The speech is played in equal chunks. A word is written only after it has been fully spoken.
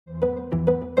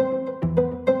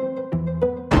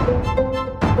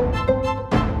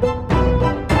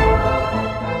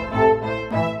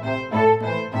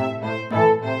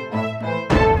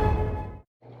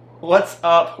What's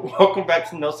up? Welcome back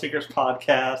to No Secrets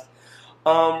Podcast.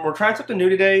 We're trying something new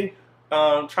today.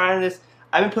 Trying this.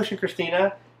 I've been pushing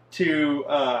Christina to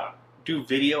do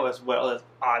video as well as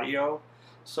audio.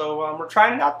 So we're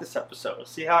trying it out this episode.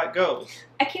 See how it goes.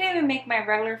 I can't even make my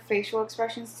regular facial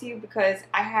expressions to you because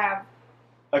I have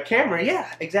a camera. Yeah,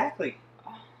 exactly.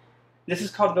 This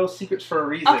is called No Secrets for a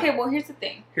reason. Okay, well, here's the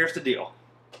thing. Here's the deal.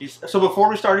 So before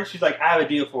we started, she's like, I have a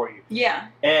deal for you. Yeah.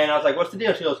 And I was like, what's the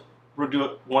deal? She goes, we'll do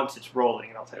it once it's rolling.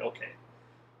 And I was like, okay.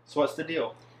 So what's the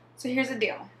deal? So here's the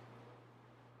deal.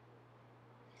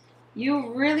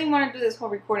 You really want to do this whole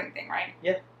recording thing, right?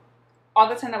 Yeah. All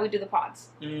the time that we do the pods.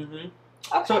 Mm-hmm.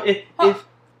 Okay. So if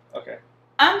okay.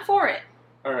 I'm for it.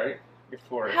 All right. You're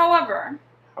for it. However,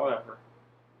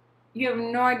 you have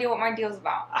no idea what my deal's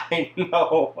about. I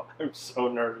know. I'm so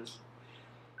nervous.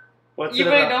 What's you it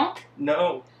really about? don't?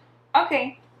 No.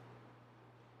 Okay.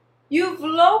 You've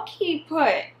low-key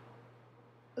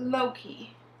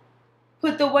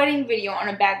put the wedding video on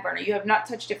a back burner. You have not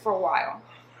touched it for a while.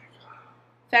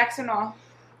 Facts and all.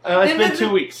 It's been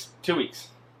 2 weeks. 2 weeks.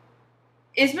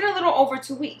 It's been a little over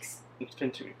 2 weeks. It's been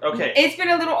 2 weeks. Okay. It's been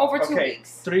a little over 2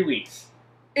 weeks. 3 weeks.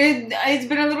 It's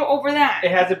been a little over that.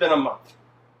 It hasn't been a month.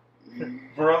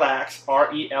 Relax.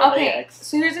 RELAX. Okay,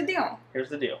 so here's the deal. Here's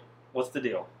the deal. What's the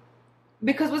deal?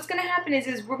 Because what's going to happen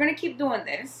is we're going to keep doing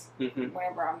this Mm-hmm.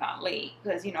 whenever I'm not late.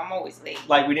 Because, I'm always late.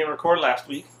 Like we didn't record last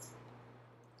week.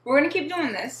 We're going to keep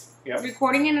doing this. Yep.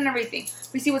 Recording it and everything.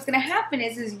 But see, what's going to happen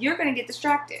is you're going to get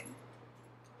distracted.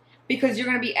 Because you're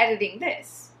going to be editing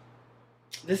this.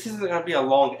 This isn't going to be a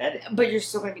long edit. But you're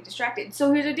still going to be distracted.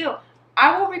 So here's the deal.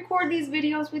 I will record these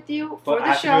videos with you for the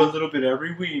I show. have to do a little bit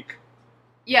every week.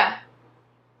 Yeah.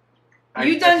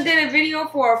 You did a video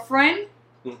for a friend.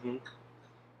 Mm-hmm.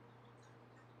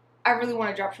 I really want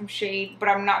to drop some shade, but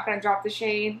I'm not going to drop the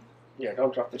shade. Yeah,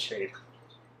 don't drop the shade.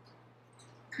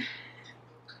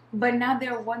 But now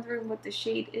they're wondering what the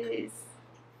shade is.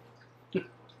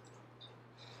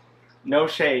 No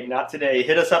shade, not today.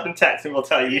 Hit us up in text and we'll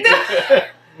tell you.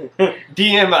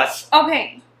 DM us.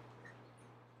 Okay.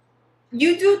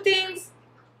 You do things...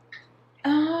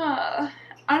 I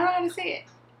don't know how to say it.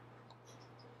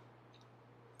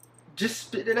 Just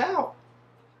spit it out.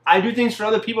 I do things for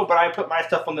other people, but I put my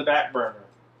stuff on the back burner.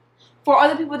 For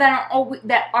other people that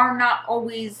are not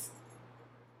always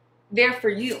there for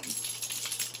you.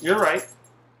 You're right.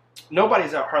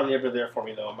 Nobody's hardly ever there for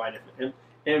me, though.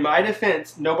 In my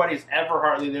defense, nobody's ever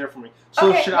hardly there for me. So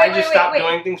okay, should I just stop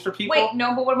doing things for people? Wait,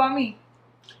 no, but what about me?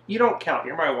 You don't count.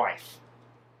 You're my wife.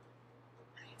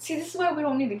 See, this is why we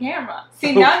don't need a camera.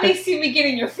 See, now they see me get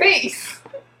in your face.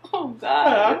 Oh,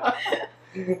 God.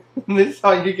 This is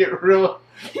how you get real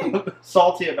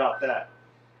salty about that.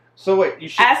 So wait, you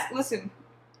should ask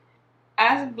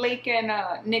Blake and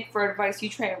Nick for advice. You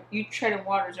treading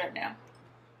waters right now.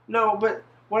 No, but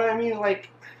what I mean, like,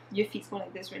 your feet's going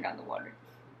like this right now in the water.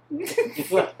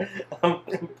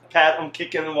 I'm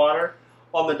kicking the water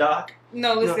on the dock.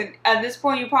 No, listen. No. At this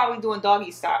point, you're probably doing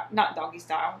doggy style, not doggy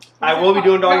style. I will be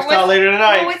doing doggy style later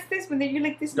tonight. No, what's this? When you're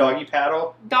like this. Doggy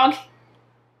paddle. Doggy.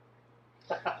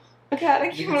 Okay, I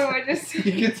can't believe what I just said.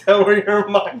 You can tell where your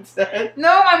mind's at.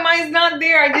 No, my mind's not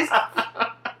there. I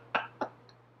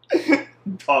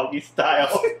just... Doggy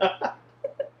style.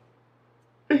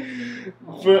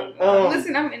 But,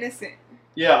 listen, I'm innocent.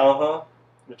 Yeah, uh-huh.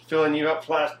 Been filling you up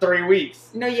for the last 3 weeks.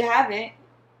 No, you haven't.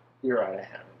 You're right, I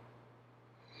haven't.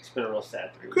 It's been a real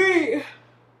sad 3 weeks. Great.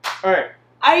 Alright.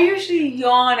 I usually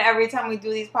yawn every time we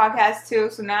do these podcasts, too,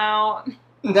 so now...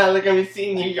 Now look at me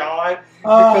seeing you yawn.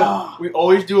 Because we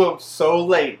always do them so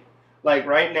late. Like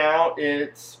right now,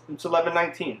 it's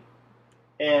 11:19.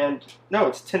 And, no,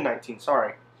 it's 10:19,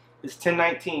 sorry. It's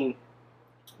 10:19.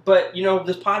 But,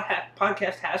 this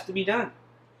podcast has to be done.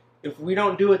 If we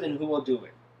don't do it, then who will do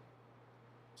it?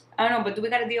 I don't know, but do we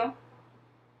got a deal?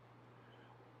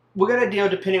 We got a deal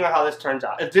depending on how this turns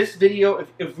out. If this video,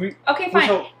 if we... Okay,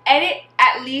 fine. Edit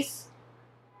at least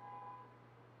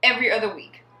every other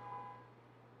week.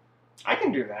 I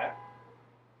can do that.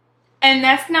 And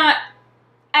that's not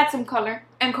add some color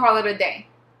and call it a day.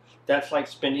 That's like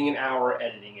spending an hour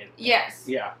editing it. Yes.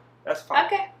 Yeah, that's fine.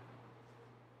 Okay.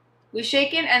 We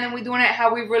shaking and then we doing it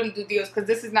how we really do deals, because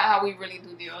this is not how we really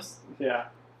do deals. Yeah.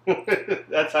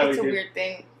 That's how we do it. It's a weird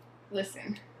thing.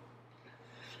 Listen.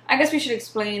 I guess we should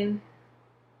explain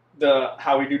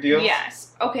how we do deals?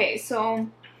 Yes. Okay, so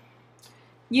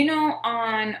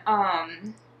on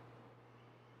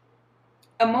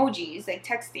emojis, like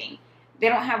texting, they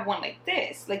don't have one like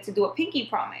this, like to do a pinky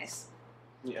promise.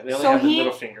 Yeah, they only have the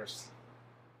middle fingers.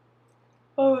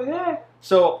 Oh, yeah.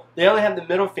 So, they only have the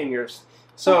middle fingers.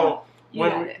 So,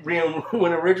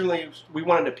 when originally we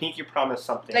wanted to pinky promise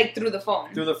something, like through the phone,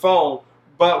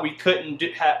 but we couldn't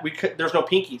there's no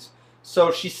pinkies,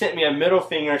 so she sent me a middle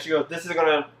finger and she goes, this is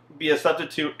gonna be a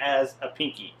substitute as a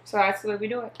pinky. So that's the way we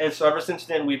do it. And so ever since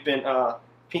then we've been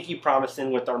pinky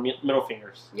promising with our middle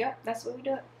fingers. Yeah, that's what we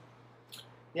do it.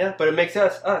 Yeah, but it makes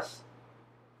us.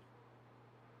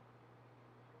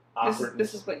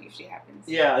 This is what usually happens.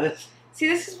 Yeah. See,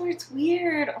 this is where it's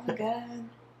weird. Oh my god.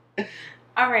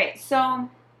 All right, so.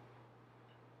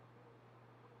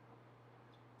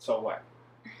 So what?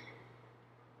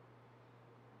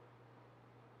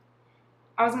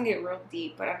 I was gonna get real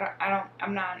deep, but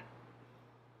I'm not.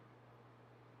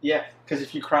 Yeah, because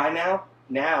if you cry now.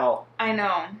 I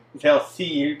know. They'll see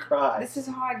you cry. This is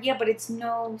hard. Yeah, but it's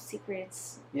no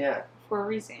secrets. Yeah. For a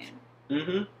reason.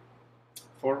 Mm-hmm.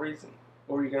 For a reason.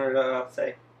 What were you gonna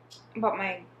say? About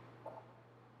I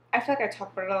feel like I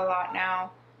talk about it a lot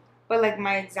now, but like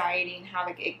my anxiety and how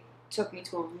like it took me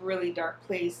to a really dark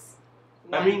place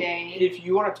one day. If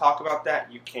you want to talk about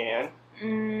that, you can.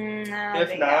 No,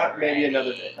 if not, maybe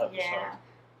another day. Yeah,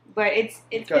 but it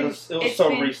was so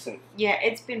recent. Yeah,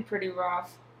 it's been pretty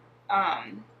rough.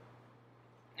 I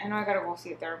know I gotta go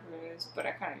see a therapist, but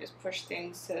I kind of just push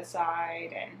things to the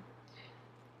side, and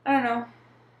I don't know.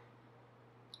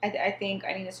 I think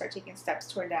I need to start taking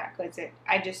steps toward that because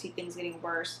I just see things getting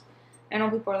worse. I know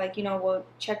people are like, well,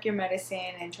 check your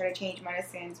medicine and try to change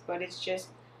medicines, but it's just,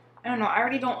 I don't know. I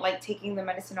already don't like taking the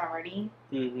medicine already.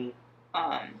 Mm-hmm.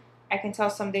 I can tell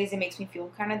some days it makes me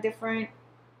feel kind of different.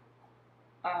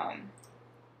 But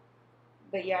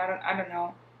yeah, I don't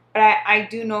know. But I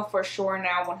do know for sure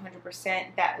now,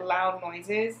 100%, that loud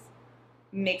noises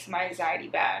makes my anxiety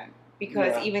bad.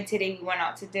 Because even today we went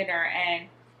out to dinner and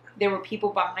there were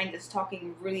people behind us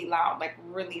talking really loud.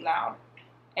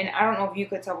 And I don't know if you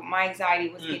could tell, but my anxiety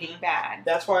was getting bad.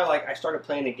 That's why, I started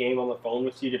playing a game on the phone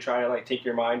with you to try to, take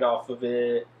your mind off of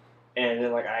it. And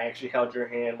then, I actually held your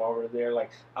hand while we were there.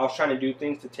 I was trying to do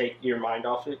things to take your mind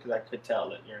off it because I could tell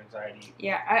that your anxiety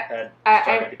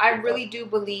I really do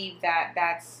believe that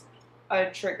that's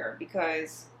a trigger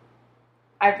because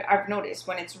I've noticed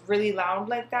when it's really loud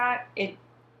like that, I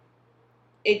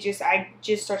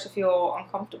just start to feel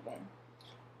uncomfortable.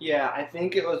 Yeah, I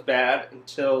think it was bad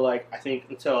until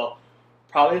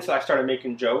until I started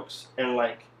making jokes and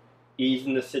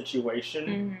easing the situation.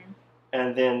 Mm-hmm.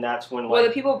 And then that's when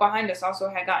the people behind us also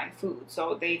had gotten food,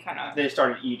 so they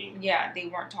started eating. Yeah, they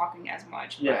weren't talking as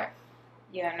much. But yeah.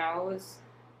 Yeah, no, it was.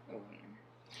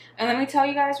 And let me tell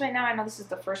you guys right now, I know this is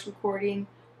the first recording,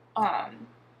 and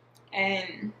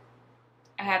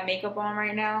I have makeup on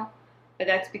right now, but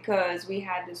that's because we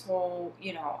had this whole,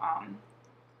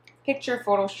 picture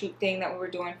photo shoot thing that we were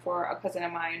doing for a cousin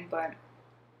of mine, but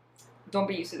don't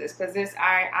be used to this, because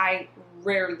I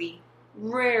rarely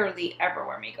ever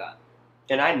wear makeup.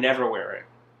 And I never wear it.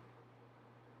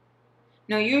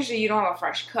 No, usually you don't have a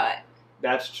fresh cut.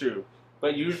 That's true.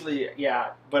 But usually,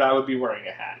 yeah, but I would be wearing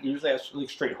a hat. Usually I look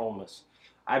straight homeless.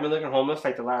 I've been looking homeless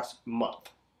the last month.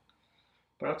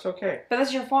 But that's okay. But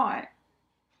that's your fault.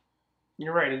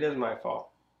 You're right, it is my fault.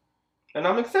 And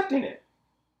I'm accepting it.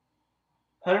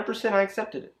 100% I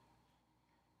accepted it.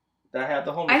 That I have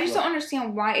the homeless I just look. don't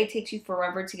understand why it takes you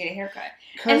forever to get a haircut.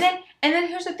 And then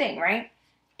here's the thing, right?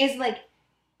 Is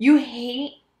you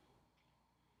hate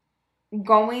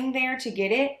going there to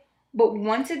get it, but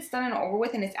once it's done and over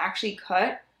with and it's actually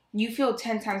cut, you feel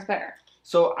 10 times better.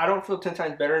 So I don't feel 10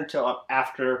 times better until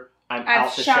after I'm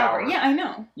out the shower. Yeah, I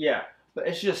know. Yeah, but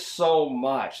it's just so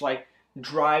much.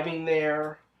 Driving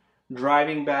there,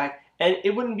 driving back. And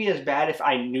it wouldn't be as bad if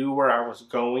I knew where I was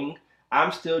going.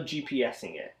 I'm still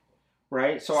GPSing it,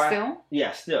 right? So Still?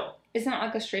 Yeah, still. It's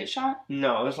not a straight shot?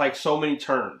 No, it's so many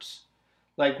turns.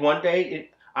 One day,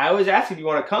 I always ask if you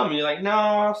want to come, and you're like, no,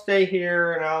 I'll stay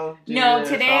here, and I'll do this,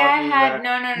 today I'll do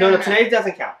that. No, today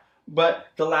doesn't count. But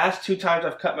the last 2 times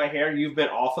I've cut my hair, you've been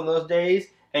off on those days,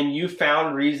 and you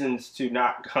found reasons to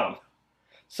not come.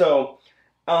 So,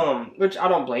 which I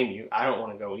don't blame you. I don't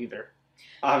want to go either.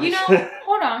 Obviously.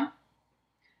 Hold on.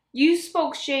 You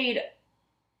spoke shade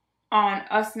on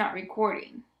us not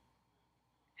recording.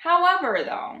 However,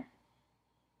 though,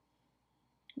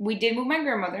 we did move my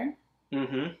grandmother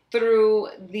through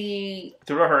a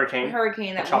hurricane.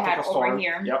 Hurricane that we had over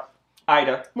here. Yep.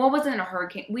 Ida. Well, it wasn't a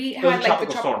hurricane. We had the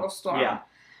tropical storm. Yeah.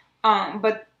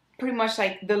 But pretty much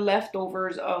the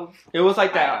leftovers of. It was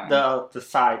the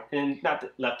side, and not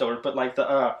the leftovers, but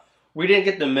we didn't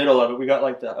get the middle of it. We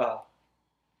got the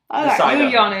side. You're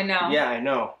yawning now. Yeah, I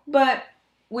know. But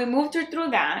we moved her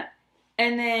through that,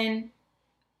 and then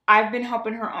I've been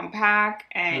helping her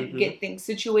unpack and get things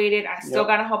situated. I still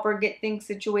gotta help her get things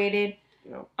situated.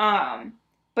 Yep.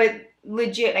 But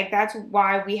legit, like, that's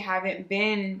why we haven't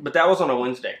been. But that was on a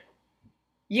Wednesday.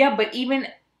 Yeah, but even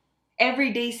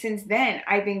every day since then,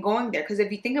 I've been going there. Because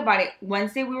if you think about it,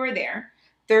 Wednesday we were there.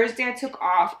 Thursday I took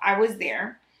off. I was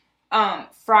there.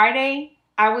 Friday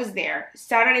I was there.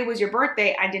 Saturday was your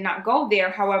birthday. I did not go there.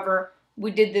 However,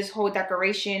 we did this whole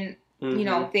decoration,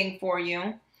 thing for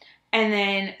you. And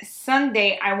then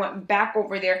Sunday I went back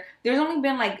over there. There's only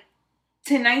been like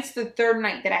tonight's the third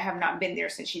night that I have not been there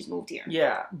since she's moved here.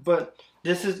 Yeah, but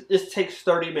this takes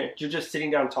 30 minutes. You're just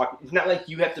sitting down talking. It's not like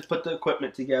you have to put the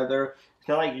equipment together. It's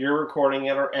not like you're recording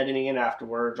it or editing it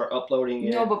afterwards or uploading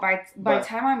it. No, but by the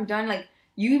time I'm done, like,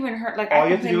 you even heard, like, all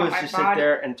you have to do is just sit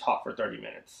there and talk for 30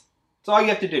 minutes. That's all you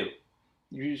have to do.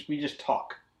 We just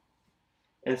talk.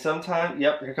 And sometimes,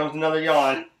 yep, here comes another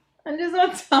yawn. I'm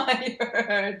just so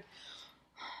tired.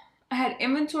 I had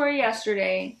inventory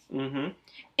yesterday. Mm-hmm.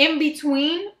 In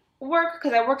between work,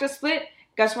 because I worked a split,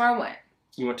 guess where I went?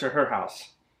 You went to her house.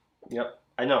 Yep,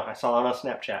 I know. I saw it on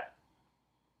Snapchat.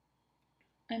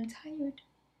 I'm tired.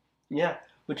 Yeah,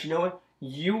 but you know what?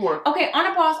 You work. Okay, on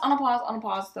a pause,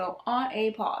 though. On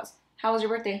a pause. How was your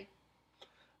birthday?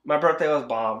 My birthday was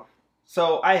bomb.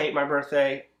 So, I hate my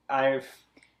birthday.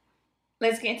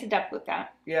 Let's get into depth with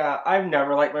that. Yeah, I've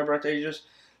never liked my birthday. Just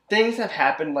things have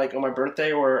happened, like, on my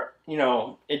birthday where,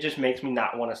 it just makes me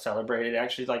not want to celebrate it.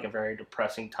 Actually, it's, like, a very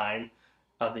depressing time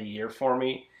of the year for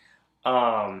me.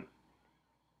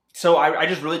 So, I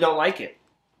just really don't like it.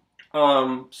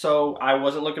 So, I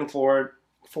wasn't looking forward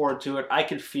to it. I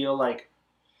could feel, like,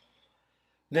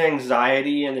 the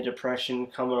anxiety and the depression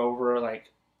coming over, like,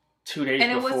 2 days before.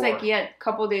 And it was, like, a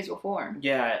couple days before.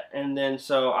 Yeah, and then,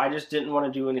 so, I just didn't want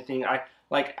to do anything. I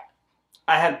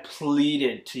had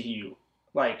pleaded to you,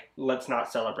 like, let's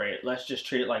not celebrate it. Let's just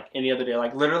treat it like any other day.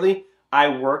 Like, literally, I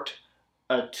worked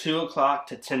 2 o'clock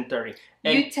to 10:30.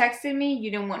 You texted me.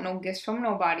 You didn't want no gifts from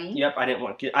nobody. Yep, I didn't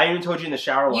want gifts. I even told you in the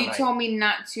shower one night. You told me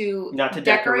not to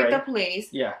decorate the place.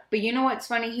 Yeah. But you know what's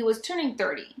funny? He was turning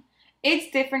 30.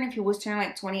 It's different if he was turning,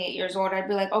 like, 28 years old. I'd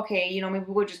be like, okay, maybe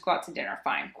we'll just go out to dinner.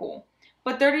 Fine, cool.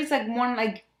 But 30 is, like,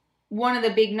 one of the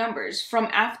big numbers. From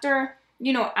after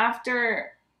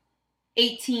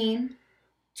 18,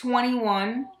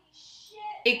 21,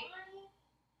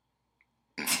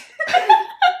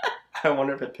 I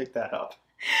wonder if it picked that up.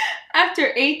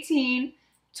 After 18,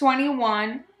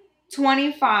 21,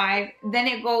 25, then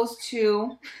it goes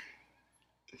to...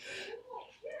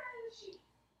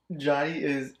 Johnny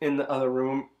is in the other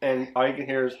room, and all you can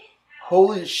hear is,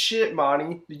 holy shit,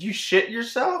 Monty, did you shit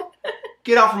yourself?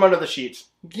 Get out from under the sheets.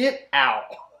 Get out.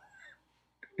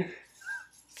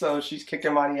 So she's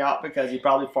kicking Monty out because he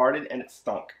probably farted and it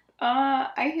stunk.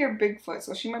 I hear Bigfoot,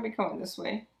 so she might be coming this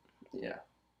way. Yeah.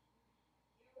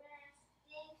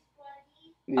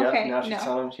 Yep, okay, now she's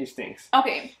telling him she stinks.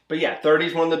 Okay. But yeah, 30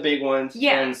 is one of the big ones.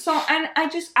 Yeah, and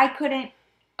I couldn't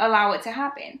allow it to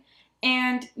happen.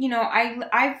 And,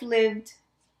 I've lived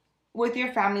with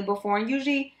your family before, and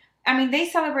usually, they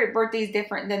celebrate birthdays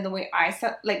different than the way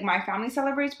my family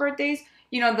celebrates birthdays.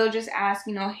 They'll just ask,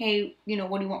 hey,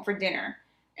 what do you want for dinner?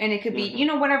 And it could be,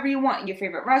 whatever you want, your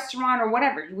favorite restaurant or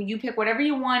whatever. You pick whatever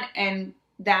you want, and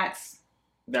that's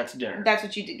dinner. That's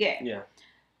what you get. Yeah.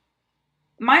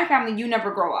 My family, you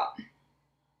never grow up.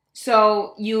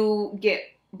 So you get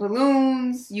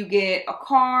balloons, you get a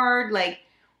card. Like,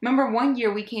 remember one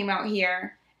year we came out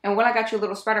here, and I got you a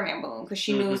little Spider-Man balloon because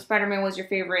she knew Spider-Man was your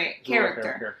favorite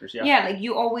character. Characters, yeah. Yeah, like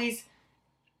you always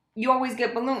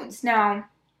get balloons. Now,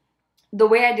 the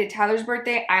way I did Tyler's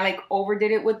birthday, I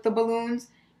overdid it with the balloons.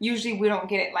 Usually we don't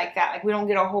get it like that. Like, we don't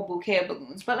get a whole bouquet of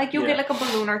balloons, but you'll get like a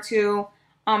balloon or two.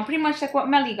 Pretty much like what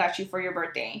Melly got you for your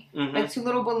birthday. Mm-hmm. Like 2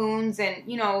 little balloons and,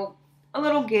 a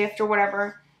little gift or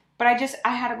whatever. But I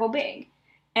had to go big.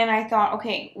 And I thought,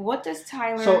 okay, what does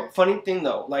Tyler... So, funny thing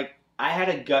though, I had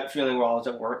a gut feeling while I was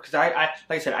at work. Because like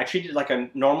I said, I treated it like a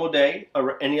normal day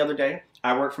or any other day.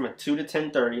 I worked from 2 to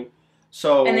 10:30.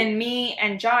 So... And then me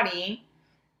and Jody,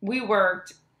 we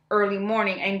worked early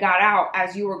morning and got out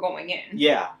as you were going in.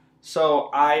 Yeah. So,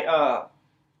 I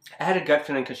had a gut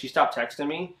feeling because she stopped texting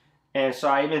me. And so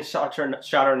I even shot her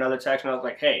another text, and I was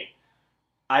like, hey,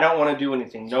 I don't want to do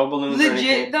anything. No balloons or anything.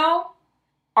 Legit, though,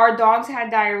 our dogs had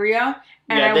diarrhea,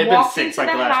 and I walked into the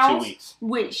house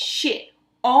with shit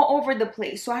all over the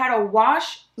place. So I had to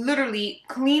wash, literally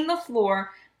clean the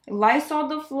floor, Lysol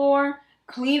the floor,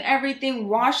 clean everything,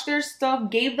 wash their stuff,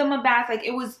 gave them a bath.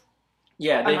 It was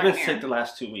Yeah, they've been sick the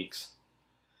last 2 weeks.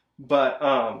 But,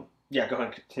 yeah, go ahead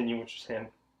and continue what you're saying.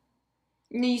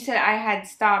 You said I had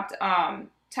stopped...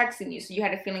 texting you, so you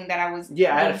had a feeling that I was...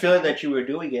 Yeah, I had a feeling that you were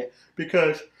doing it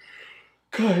because...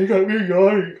 God, you got me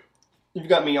yawning. you've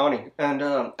got me yawning. And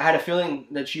I had a feeling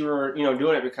that you were,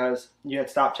 doing it because you had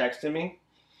stopped texting me.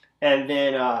 And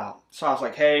then, so I was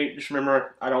like, hey, just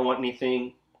remember, I don't want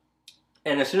anything.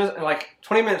 And as soon as, like,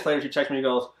 20 minutes later, she texts me and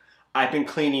goes, I've been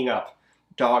cleaning up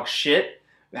dog shit.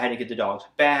 I had to get the dog's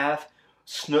bath.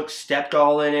 Snook stepped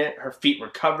all in it. Her feet were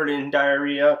covered in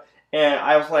diarrhea. And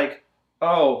I was like,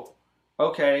 oh,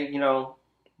 okay,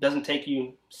 doesn't take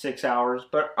you 6 hours,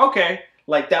 but okay.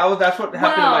 Like, that's what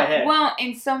happened in my head. Well,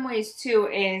 in some ways, too,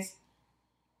 is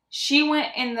she went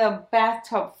in the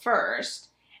bathtub first,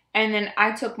 and then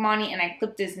I took Monty and I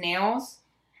clipped his nails,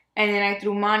 and then I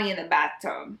threw Monty in the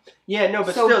bathtub. Yeah, no,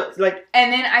 but still, like...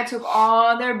 And then I took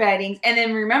all their beddings, and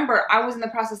then remember, I was in the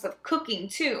process of cooking,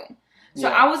 too. So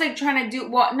I was, like, trying to do...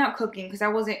 Well, not cooking, because I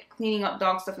wasn't cleaning up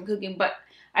dog stuff and cooking, but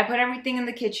I put everything in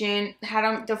the kitchen, had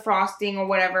them defrosting or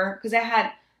whatever, because I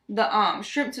had the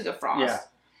shrimp to defrost. Yeah.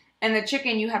 And the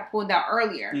chicken you had pulled out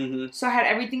earlier. Mm-hmm. So I had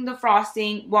everything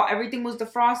defrosting. While everything was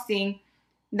defrosting,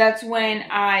 that's when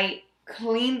I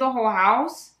cleaned the whole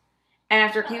house. And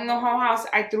after cleaning the whole house,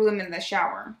 I threw them in the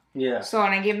shower. Yeah. So,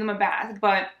 and I gave them a bath.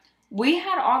 But we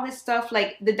had all this stuff,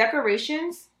 like, the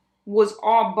decorations was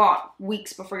all bought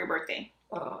weeks before your birthday.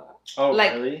 Oh,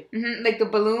 like, really? Mm-hmm, like, the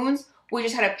balloons, we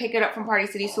just had to pick it up from Party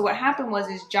City. So what happened was,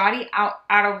 is Jody out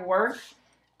of work,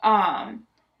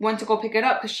 went to go pick it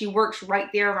up because she works right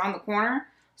there around the corner.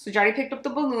 So Jody picked up the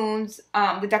balloons.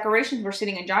 The decorations were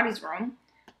sitting in Jody's room.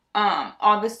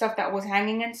 All the stuff that was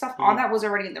hanging and stuff, all that was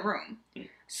already in the room.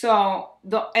 So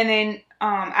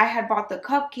I had bought the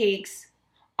cupcakes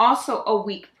also a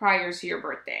week prior to your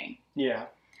birthday. Yeah.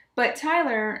 But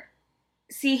Tyler,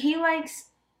 see, he likes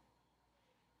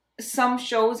some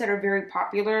shows that are very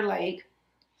popular, like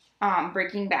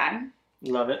Breaking Bad.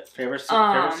 Love it. Favorite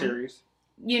series.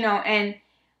 And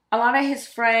a lot of his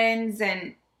friends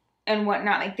and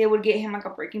whatnot, like, they would get him, like, a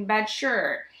Breaking Bad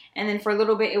shirt. And then for a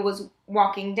little bit, it was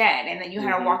Walking Dead. And then you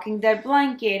had a Walking Dead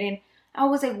blanket. And I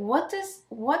was like, what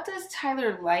does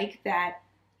Tyler like that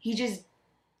he just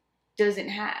doesn't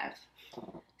have?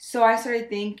 So I started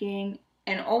thinking,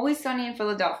 and Always Sunny in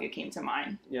Philadelphia came to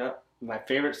mind. Yeah, my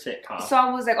favorite sitcom. So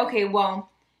I was like, okay, well,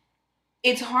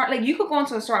 it's hard. Like, you could go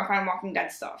into a store and find Walking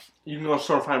Dead stuff. You can go to a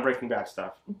store and find Breaking Bad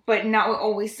stuff. But not with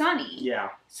Always Sunny. Yeah.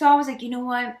 So I was like, you know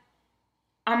what?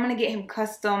 I'm going to get him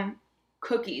custom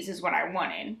cookies is what I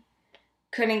wanted.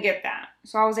 Couldn't get that.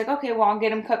 So I was like, okay, well, I'll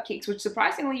get him cupcakes, which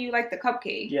surprisingly you like the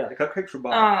cupcake. Yeah, the cupcakes were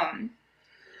bomb.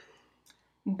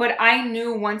 But I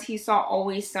knew once he saw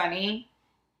Always Sunny,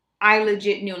 I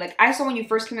legit knew. Like, I saw when you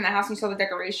first came in the house and you saw the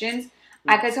decorations,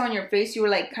 I could tell on your face you were,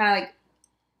 like, kind of, like,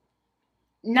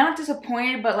 not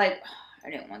disappointed, but, like, oh,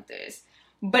 I didn't want this.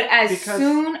 But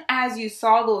soon as you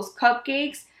saw those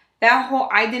cupcakes, that whole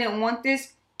I didn't want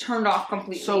this turned off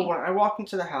completely. So when I walked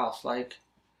into the house, so I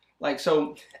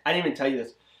didn't even tell you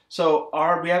this. So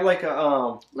we have like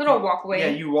a little walkway. Yeah,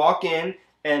 you walk in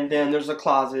and then there's a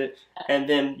closet and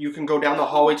then you can go down the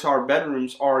hallway to our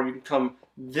bedrooms or you can come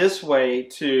this way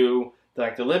to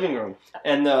like the living room.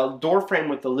 And the door frame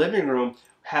with the living room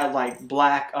had like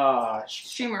black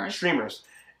streamers.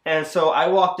 And so I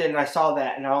walked in and I saw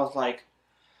that and I was like,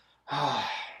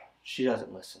 she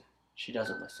doesn't listen. She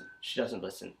doesn't listen. She doesn't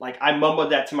listen. Like, I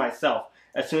mumbled that to myself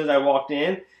as soon as I walked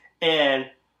in. And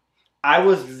I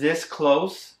was this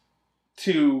close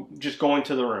to just going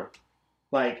to the room.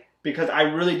 Like, because I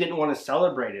really didn't want to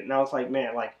celebrate it. And I was like,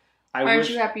 man, like, Aren't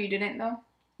you happy you didn't, though?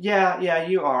 Yeah,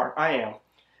 you are. I am.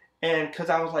 And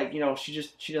because I was like,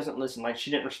 she doesn't listen. Like,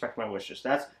 she didn't respect my wishes.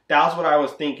 That was what I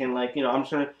was thinking. Like, I'm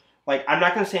just going to, like, I'm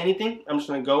not going to say anything. I'm just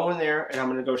going to go in there and I'm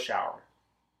going to go shower.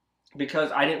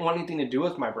 Because I didn't want anything to do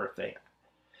with my birthday.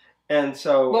 And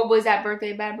so... What was that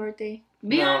birthday, bad birthday?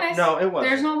 Be honest. No, it wasn't.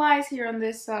 There's no lies here on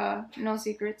this, no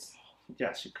secrets.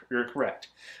 Yes, you're correct.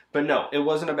 But no, it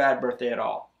wasn't a bad birthday at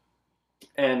all.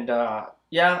 And,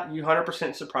 yeah, you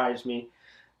 100% surprised me.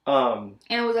 And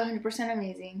it was 100%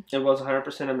 amazing. It was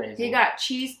 100% amazing. He got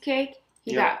cheesecake.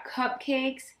 He got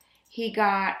cupcakes. He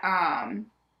got,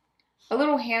 a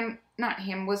little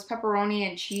was pepperoni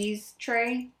and cheese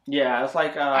tray. Yeah, it's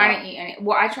like I didn't eat any.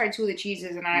 Well, I tried 2 of the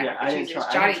cheeses and I didn't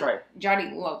try.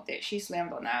 Jody loved it. She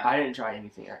slammed on that. I didn't try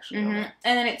anything actually. Mm-hmm.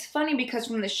 And then it's funny because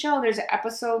from the show, there's an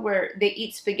episode where they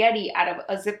eat spaghetti out of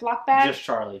a Ziploc bag. Just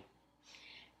Charlie.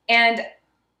 And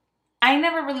I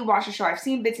never really watched the show. I've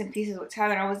seen bits and pieces with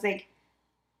Tyler. And I was like,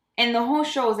 and the whole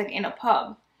show was like in a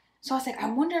pub. So I was like,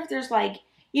 I wonder if there's like,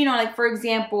 like for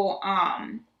example,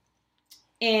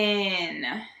 in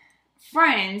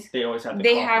Friends, they always have the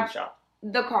coffee shop.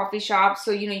 the coffee shop.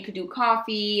 So you could do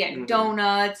coffee and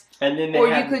donuts, and then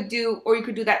you could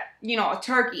do that a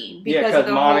turkey because of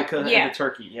the Monica and the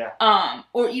turkey,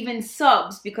 or even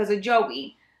subs because of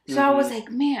Joey. So I was like,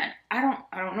 man, I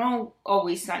don't know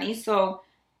Always Sunny, so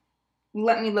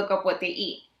let me look up what they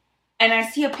eat. And I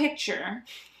see a picture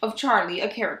of Charlie, a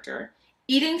character,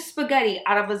 eating spaghetti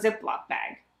out of a Ziploc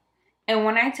bag. And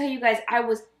when I tell you guys, I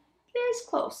was this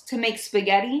close to make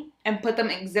spaghetti and put them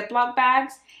in Ziploc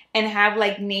bags and have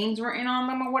like names written on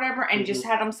them or whatever and just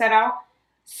had them set out.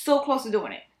 So close to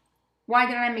doing it. Why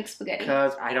didn't I make spaghetti?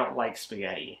 Because I don't like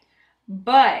spaghetti.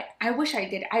 But I wish I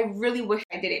did. I really wish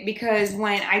I did it because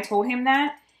when I told him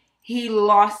that, he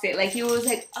lost it. Like he was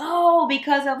like, oh,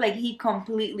 because of like he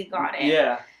completely got it.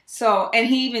 Yeah. So, and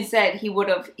he even said he would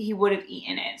have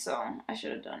eaten it. So I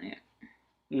should have done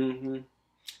it.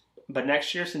 But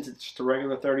next year, since it's the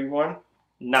regular 31,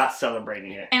 not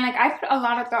celebrating it. And like I put a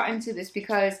lot of thought into this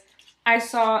because I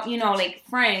saw, like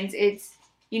Friends, it's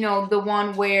the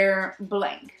one where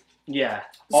blank. Yeah.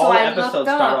 All the episodes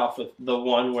start off with the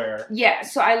one where... Yeah,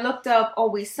 so I looked up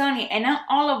Always Sunny, and not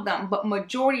all of them, but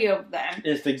majority of them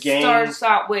is the gang starts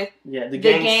out with the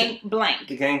gang blank.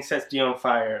 The gang sets Dee on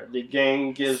fire. The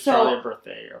gang gives Charlie a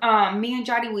birthday. Me and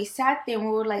Jody, we sat there and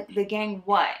we were like, the gang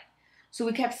what? So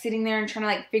we kept sitting there and trying to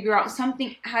like figure out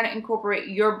something, how to incorporate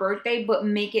your birthday, but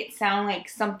make it sound like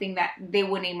something that they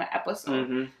would name an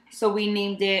episode. So we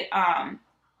named it...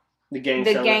 The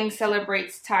gang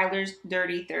celebrates Tyler's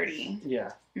Dirty 30.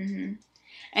 Yeah. And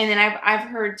then I've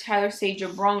heard Tyler say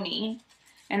jabroni,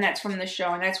 and that's from the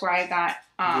show, and that's where I got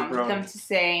them to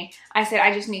say. I said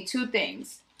I just need two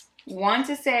things. One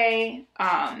to say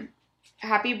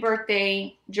happy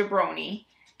birthday jabroni,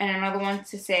 and another one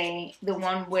to say the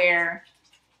one where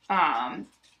the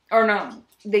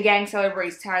gang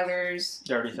celebrates Tyler's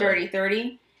Dirty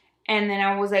 30. And then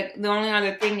I was like, the only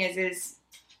other thing is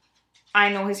I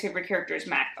know his favorite character is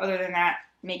Mac. Other than that,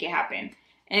 make it happen.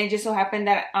 And it just so happened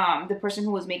that the person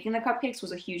who was making the cupcakes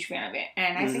was a huge fan of it.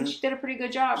 And I think she did a pretty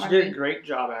good job. She did a great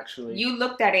job, actually. You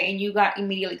looked at it and you got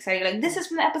immediately excited. Like, this is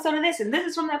from the episode of this and this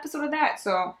is from the episode of that.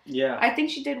 So, yeah, I think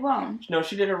she did well. No,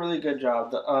 she did a really good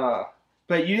job.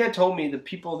 But you had told me the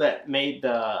people that made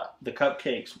the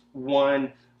cupcakes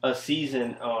won a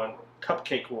season on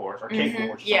Cupcake Wars or Cake Wars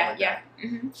or something like that.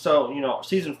 So,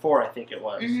 season 4, I think it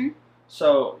was.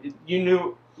 So you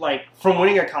knew, like, from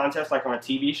winning a contest, like on a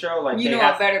TV show, like they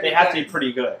have to be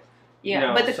pretty good.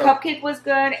 Yeah, but the cupcake was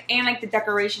good, and like the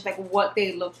decorations, like what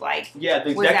they looked like. Yeah,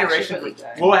 the decorations. Really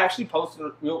good. We'll actually post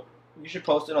it. You should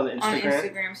post it on the Instagram. On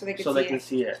Instagram, so they can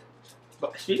see it.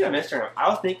 But speaking of Instagram, I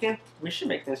was thinking we should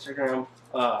make the Instagram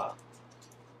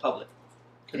public.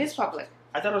 It is public.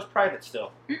 I thought it was private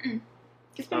still.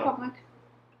 It's been public.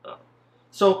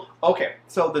 So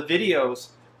the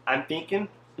videos, I'm thinking,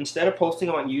 instead of posting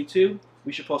them on YouTube,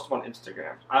 we should post them on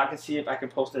Instagram. I can see if I can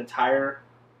post an entire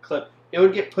clip. It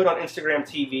would get put on Instagram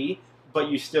TV, but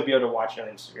you still be able to watch it on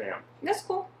Instagram. That's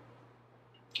cool.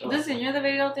 Listen, you're the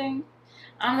video thing.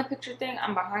 I'm the picture thing.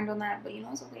 I'm behind on that, but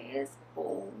it's okay. It's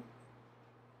cool.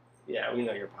 Yeah, we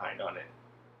know you're behind on it.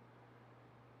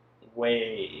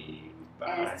 Way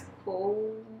behind. It's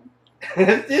cool.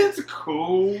 It's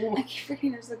cool. I keep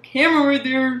forgetting there's a camera right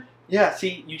there. Yeah,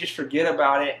 see, you just forget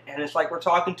about it, and it's like we're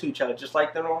talking to each other, just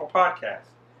like the normal podcast.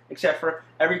 Except for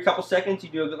every couple seconds, you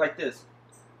do a bit like this.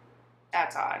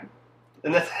 That's odd.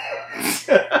 And that's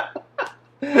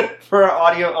for our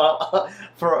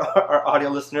audio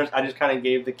listeners. I just kind of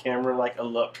gave the camera like a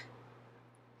look.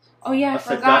 Oh yeah, I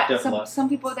forgot. Some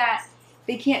people that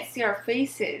they can't see our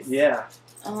faces. Yeah.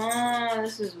 Oh,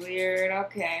 this is weird.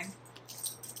 Okay.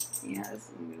 Yeah, this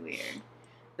is weird.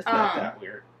 It's not that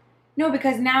weird. No,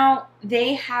 because now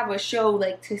they have a show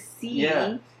like to see.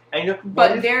 Yeah. And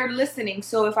but they're listening,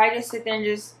 so if I just sit there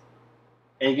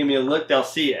and give me a look, they'll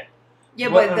see it. Yeah,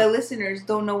 but the listeners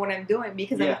don't know what I'm doing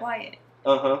because I'm quiet.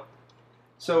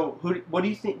 So what do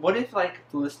you think? What if like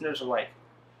the listeners are like,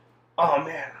 oh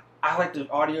man, I like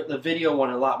the video one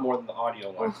a lot more than the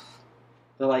audio one.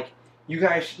 They're like, you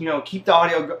guys, keep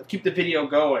the video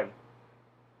going.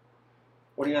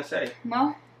 What are you gonna say?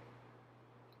 Well,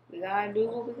 we gotta do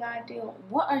what we gotta do.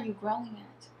 What are you growling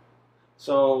at?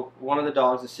 So one of the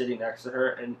dogs is sitting next to her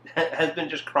and has been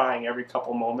just crying every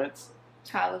couple moments.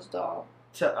 Tyler's dog.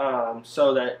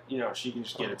 So that she can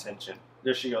just get attention.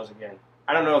 There she goes again.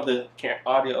 I don't know if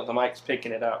the mic's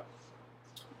picking it up.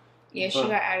 Yeah, she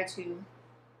got attitude.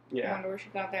 Yeah. I wonder where she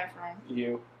got that from.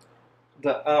 You.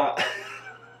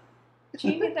 She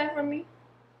didn't get that from me.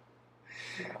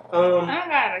 I don't got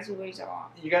attitude. What are you talking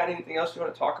about? You got anything else you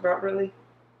want to talk about, really?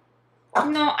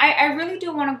 No, I really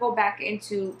do want to go back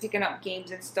into picking up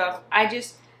games and stuff.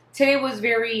 today was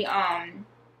very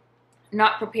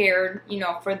not prepared,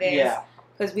 for this. Yeah.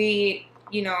 Because we,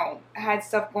 had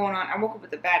stuff going on. I woke up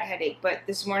with a bad headache, but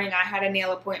this morning I had a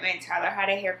nail appointment. Tyler had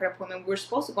a haircut appointment. We were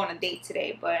supposed to go on a date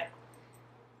today, but,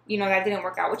 that didn't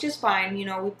work out, which is fine.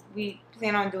 We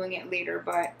plan on doing it later,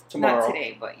 but tomorrow. Not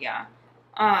today, but yeah.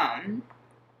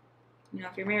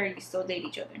 If you're married, you still date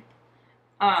each other.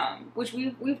 Which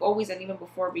we've always done even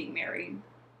before being married.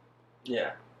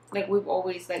 Yeah. Like, we've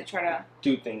always, try to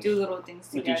do little things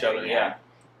together. With each other, yeah.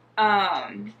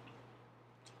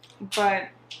 But,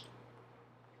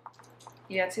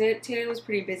 yeah, today was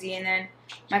pretty busy, and then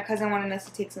my cousin wanted us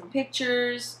to take some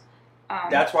pictures.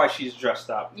 That's why she's dressed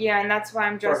up. Yeah, and that's why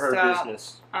I'm dressed up. For her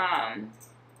business.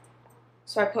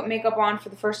 So I put makeup on for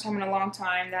the first time in a long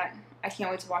time that I can't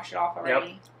wait to wash it off already.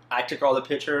 Yep. I took all the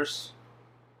pictures.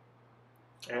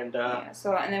 And, yeah,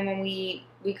 and then when we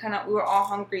were all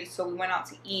hungry, so we went out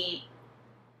to eat.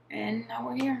 And now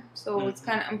we're here. So it's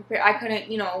kind of unprepared. I couldn't,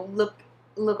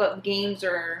 look up games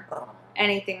or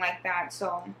anything like that,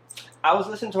 so. I was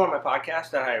listening to one of my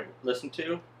podcasts that I listened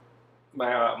to.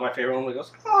 My favorite one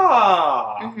goes,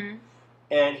 Mm-hmm.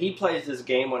 And he plays this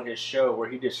game on his show where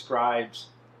he describes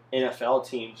NFL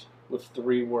teams with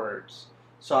 3 words.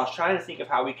 So I was trying to think of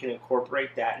how we can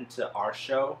incorporate that into our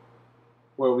show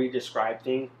where we describe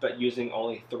things but using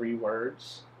only 3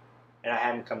 words. And I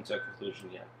haven't come to a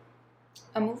conclusion yet.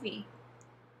 A movie.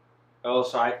 Oh,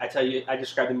 so I tell you, I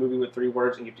describe the movie with 3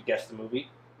 words and you have to guess the movie?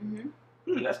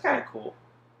 Mm-hmm. That's kind of cool.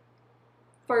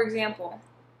 For example,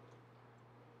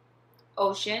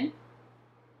 ocean,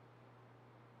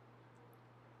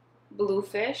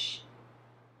 bluefish,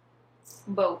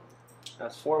 boat.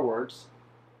 That's 4 words.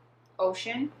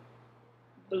 Ocean,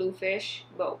 bluefish,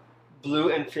 boat. Blue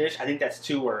and fish, I think that's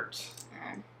 2 words.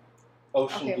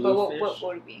 Ocean, okay, bluefish. But what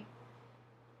would it be?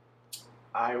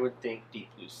 I would think deep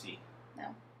blue sea.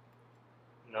 No.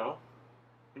 No?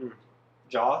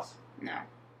 Jaws? No.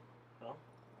 No?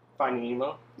 Finding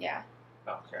Nemo? Yeah.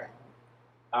 Okay.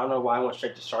 I don't know why I went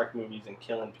straight to shark movies and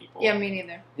killing people. Yeah, me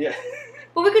neither. Yeah.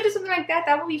 But we could do something like that.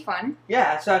 That would be fun.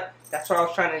 Yeah, that's what I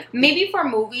was trying to... Maybe for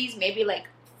movies, maybe like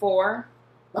 4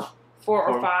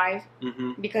 or 5.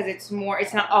 Mm-hmm. Because it's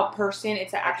not a person,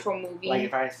 it's an actual movie. Like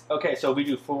if I... Okay, so we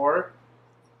do 4.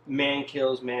 Man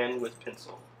kills man with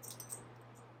pencil.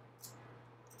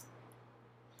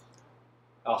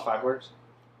 That was 5 words?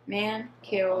 Man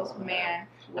kills man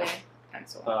with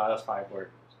pencil. That's 5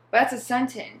 words. But that's a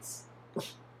sentence.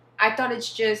 I thought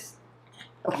it's just...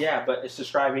 Yeah, but it's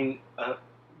describing...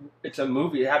 it's a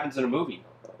movie. It happens in a movie.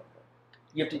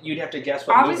 You'd have to guess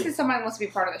what Obviously movie. somebody wants to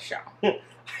be part of the show.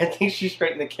 I think she's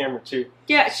straighting the camera too.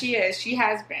 Yeah, she is. She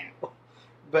has been.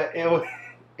 But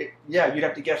yeah, you'd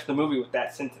have to guess the movie with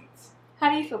that sentence. How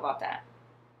do you feel about that?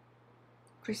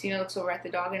 Christina looks over at the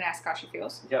dog and asks how she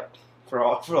feels. Yep, for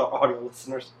the audio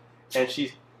listeners, and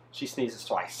she sneezes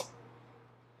twice.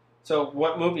 So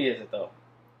what movie is it though?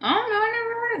 Oh no, I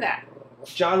never heard of that.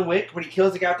 John Wick, when he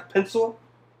kills the guy with the pencil.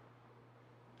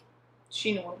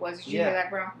 She knew what it was. Did you hear that,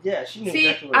 girl? Yeah, she knew See,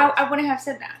 exactly what it was. I wouldn't have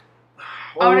said that.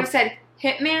 Well, I would have said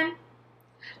Hitman.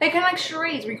 Like kind of like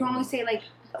charades, where you can only say like.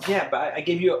 Yeah, but I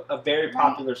gave you a very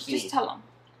popular scene. Just tell him.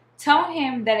 Tell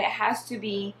him that it has to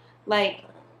be like,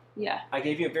 yeah. I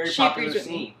gave you a very She popular agrees with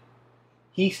scene. me.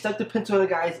 He stuck the pencil in the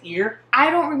guy's ear.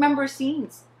 I don't remember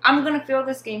scenes. I'm gonna fail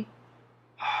this game.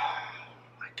 Oh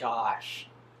my gosh.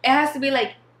 It has to be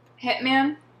like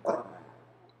Hitman,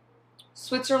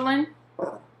 Switzerland,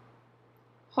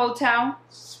 Hotel.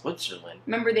 Switzerland.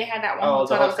 Remember they had that one Oh, hotel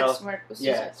the that hotel. was like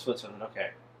Yeah, Switzerland.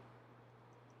 Okay.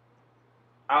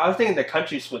 I was thinking the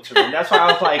country Switzerland. That's why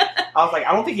I was like,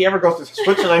 I don't think he ever goes to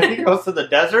Switzerland. He goes to the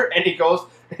desert and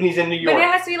he's in New York. But it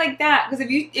has to be like that because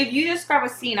if you describe a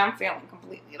scene, I'm failing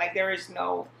completely. Like there is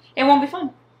no, it won't be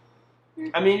fun.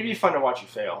 I mean, it'd be fun to watch you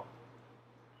fail.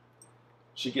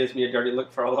 She gives me a dirty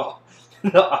look for all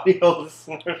the audio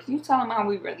listeners. You tell them how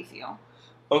we really feel.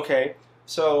 Okay,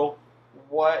 so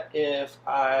what if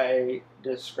I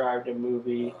described a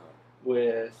movie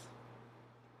with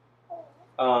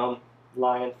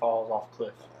lion falls off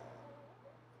cliff?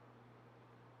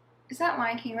 Is that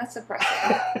Lion King? That's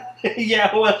depressing.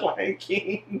 Yeah, with Lion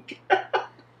King.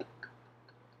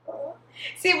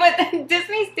 See, but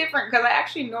Disney's different because I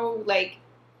actually know like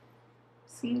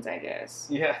scenes, I guess.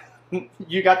 Yeah,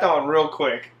 you got that one real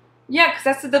quick. Yeah, because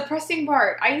that's the depressing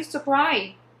part. I used to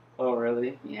cry. Oh,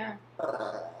 really? Yeah.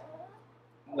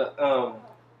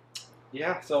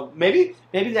 Yeah. So maybe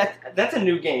that's a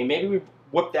new game. Maybe we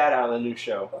whip that out of the new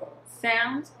show.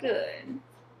 Sounds good.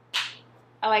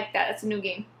 I like that. That's a new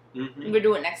game. Mm-hmm. We'll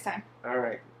do it next time. All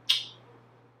right.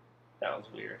 That was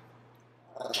weird.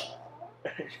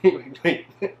 Wait,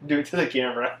 do it to the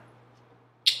camera.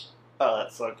 Oh,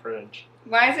 that's so cringe.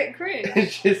 Why is it cringe? It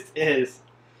just is.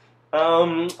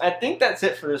 I think that's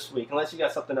it for this week, unless you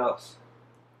got something else.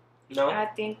 No? I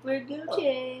think we're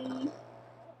Gucci.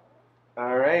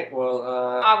 Alright, well,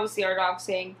 Obviously, our dog's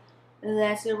saying,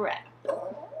 that's a wrap.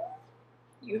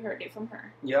 You heard it from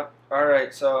her. Yep.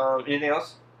 Alright, so, anything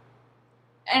else?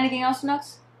 Anything else,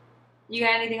 Nuts? You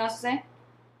got anything else to say?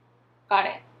 Got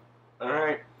it.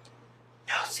 Alright.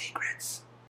 No secrets.